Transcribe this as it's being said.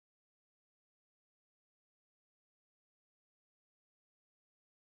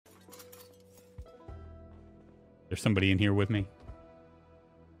There's somebody in here with me.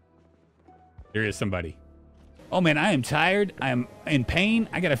 There is somebody. Oh man, I am tired. I'm in pain.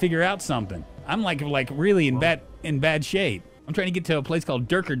 I gotta figure out something. I'm like really in bad shape. I'm trying to get to a place called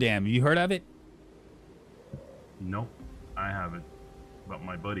Dirkledam. You heard of it? Nope, I haven't, but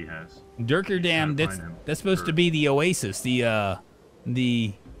my buddy has. Dirkledam. That's supposed to be the oasis.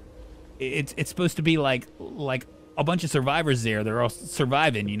 It's supposed to be like a bunch of survivors there. They're all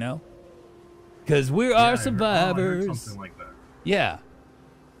surviving, you know? Because we are survivors. I heard something like that. Yeah.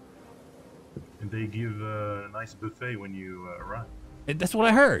 And they give a nice buffet when you arrive. That's what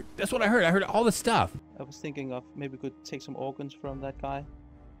I heard. That's what I heard. I heard all the stuff. I was thinking of maybe we could take some organs from that guy.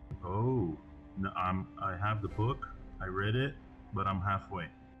 Oh, no, I have the book. I read it, but I'm halfway.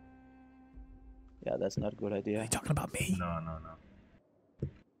 Yeah, that's not a good idea. Are you talking about me? No.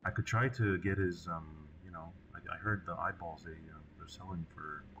 I could try to get his, you know, I heard the eyeballs they're selling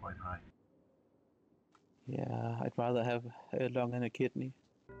for quite high. Yeah, I'd rather have a lung and a kidney.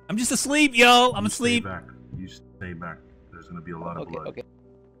 I'm just asleep, yo. I'm asleep. You stay back. There's gonna be a lot of blood. Okay.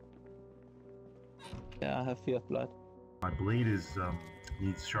 Yeah, I have fear of blood. My blade is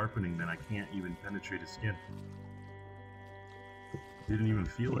needs sharpening, then I can't even penetrate his skin. Didn't even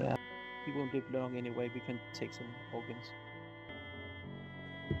feel it. Yeah, he won't live long anyway. We can take some organs.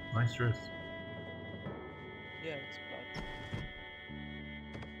 Nice dress. Yeah, it's blood.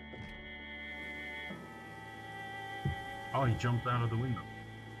 Oh, he jumped out of the window.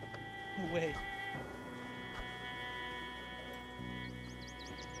 No way.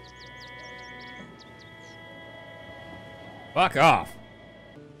 Fuck off.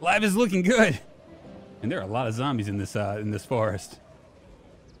 Life is looking good. And there are a lot of zombies in this forest.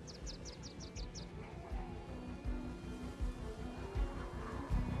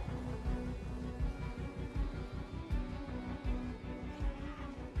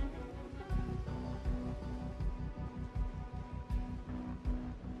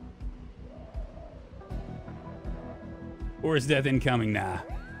 Or is death incoming? Nah,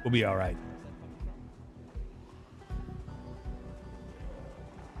 we'll be all right.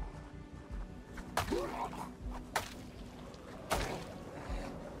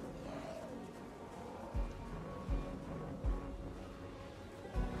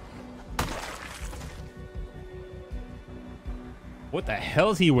 What the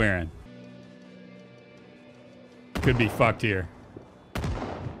hell's he wearing? Could be fucked here.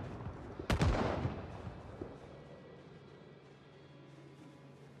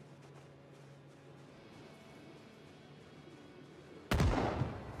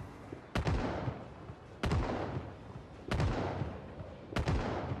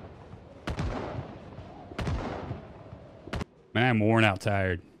 Man, I'm worn out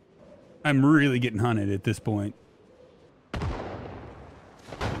tired. I'm really getting hunted at this point.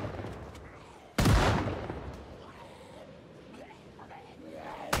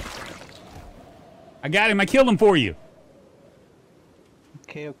 I got him. I killed him for you.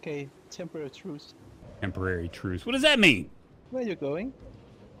 Okay. Temporary truce. Temporary truce. What does that mean? Where are you going?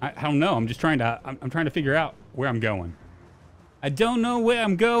 I don't know. I'm just trying to. I'm trying to figure out where I'm going. I don't know where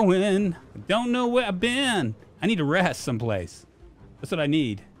I'm going. I don't know where I've been. I need to rest someplace. That's what I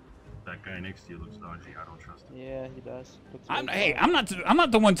need. That guy next to you looks dodgy. I don't trust him. Yeah, he does. Hey, I'm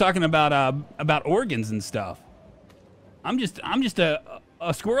not the one talking about organs and stuff. I'm just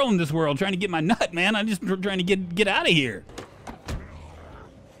a squirrel in this world trying to get my nut, man. I'm just trying to get out of here.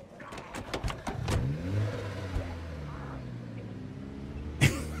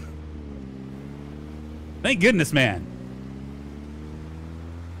 Thank goodness, man.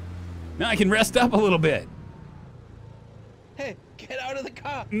 Now I can rest up a little bit. Hey, get out of the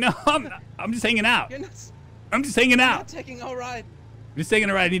car! No, I'm just hanging out. You're not, I'm just hanging you're out. not taking our ride. I'm just taking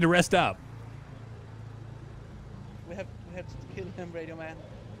a ride. I need to rest up. We have to kill him, Radio Man.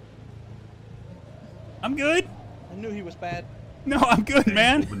 I'm good. I knew he was bad. No, I'm good,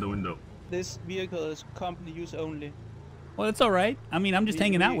 man. Open the window. This vehicle is company use only. Well, it's all right. I mean, I'm just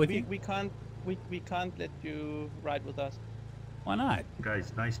hanging out with you. We can't let you ride with us. Why not?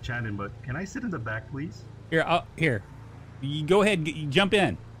 Guys, nice chatting, but can I sit in the back, please? Here. You go ahead. You jump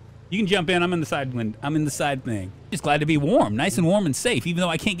in. You can jump in. I'm in the side wind. I'm in the side thing. Just glad to be warm, nice and warm and safe. Even though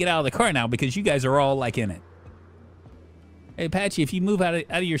I can't get out of the car now because you guys are all like in it. Hey, Apache, if you move out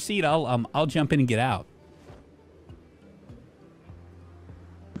of your seat, I'll jump in and get out.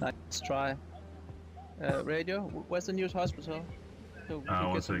 Nice try. Radio, where's the nearest hospital? So we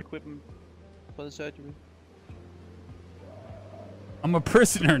can get some equipment for the surgery. I'm a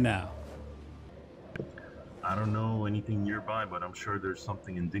prisoner now. I don't know anything nearby, but I'm sure there's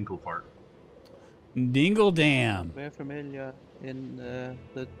something in Dinklefart. Dingledam. We're familiar in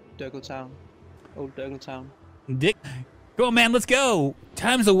the Dirkledam, old Dirkledam. Dick. Go on, man. Let's go.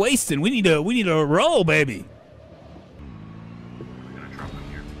 Time's a wasting. We need to roll, baby. We're gonna drop him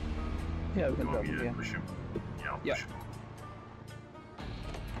here. Yeah, we can Oh, drop him yeah, here. push him. Yeah, I'll Yeah. push him.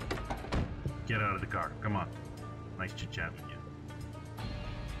 Get out of the car. Come on. Nice chit chat with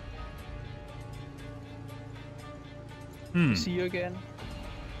you. See you again.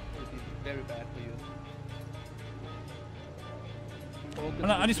 It'll be very bad for you.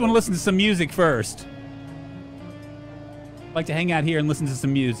 I just want to listen to some music first. I'd like to hang out here and listen to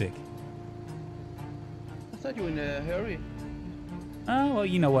some music. I thought you were in a hurry. Oh, well,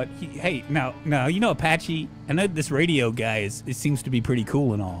 you know what? Hey, no, you know Apache? I know this radio guy it seems to be pretty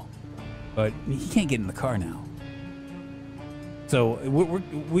cool and all, but he can't get in the car now. So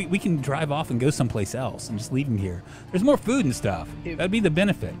we can drive off and go someplace else and just leave him here. There's more food and stuff. That'd be the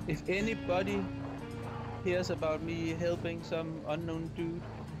benefit. If anybody hears about me helping some unknown dude,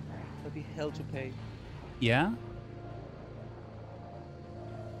 there'll be hell to pay. Yeah?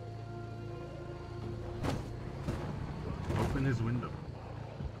 Open his window.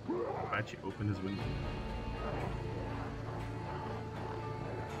 Apache, open his window.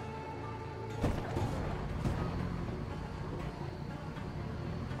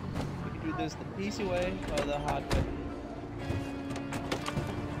 We can do this the easy way or the hard way.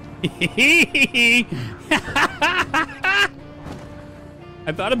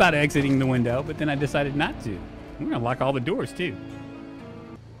 I thought about exiting the window, but then I decided not to. We're gonna lock all the doors too. Do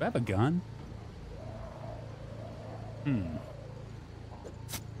I have a gun?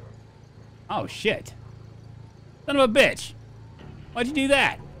 Oh shit. Son of a bitch. Why'd you do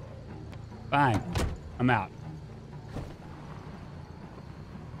that? Fine. I'm out.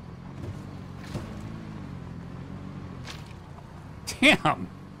 Damn.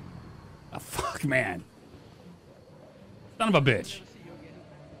 Oh, fuck, man. Son of a bitch.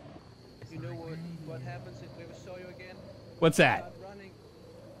 You know what happens if we ever saw you again? What's that? Start running,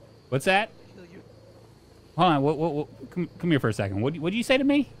 What's that? kill you. Hold on. What, come here for a second. What did you say to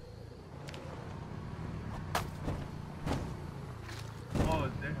me? Oh,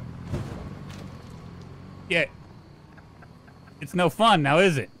 damn. Yeah. It's no fun now,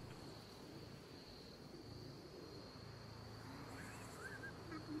 is it?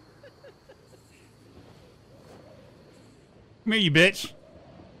 Come here, you bitch.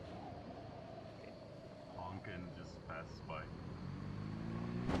 Honkin just passes by.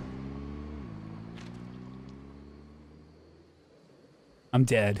 I'm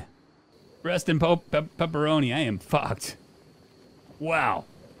dead. Rest in pepperoni. I am fucked. Wow.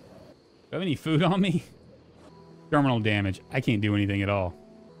 Do I have any food on me? Terminal damage. I can't do anything at all.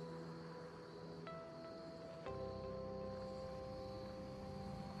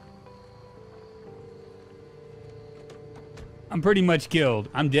 I'm pretty much killed.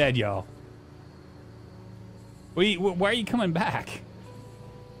 I'm dead, y'all. Why are you coming back?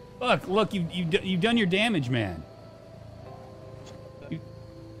 Look, you've done your damage, man.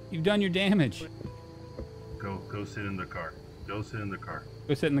 You've done your damage. Go sit in the car. Go sit in the car.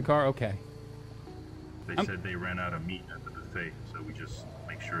 Go sit in the car? Okay. They said they ran out of meat at the buffet, so we just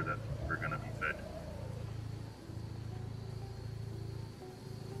make sure that we're gonna be fed.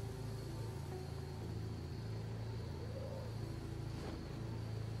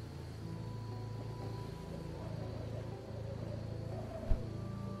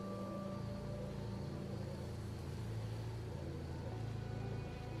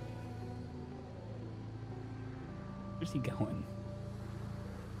 Where's he going?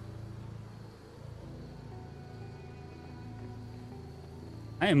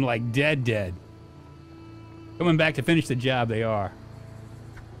 I am like dead. Coming back to finish the job, they are.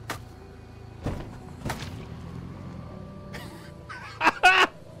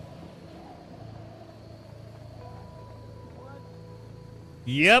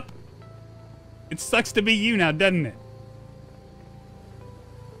 Yep. It sucks to be you now, doesn't it?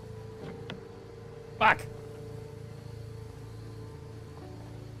 Fuck.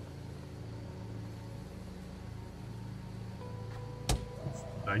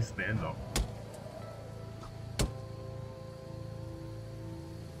 Nice standoff.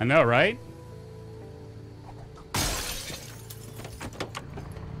 I know, right?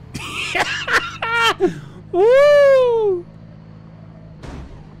 Woo!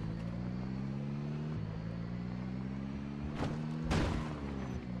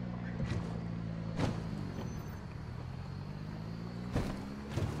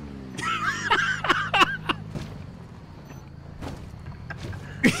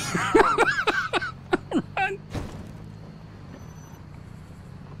 Run.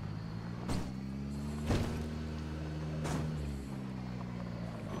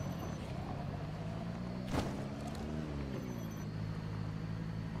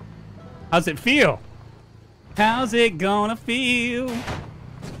 How's it feel? How's it gonna feel?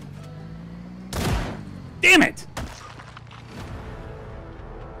 Damn it!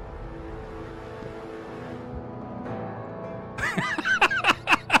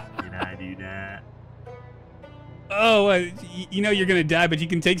 Did I do that? Oh, you know you're gonna die, but you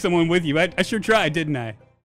can take someone with you. I sure tried, didn't I?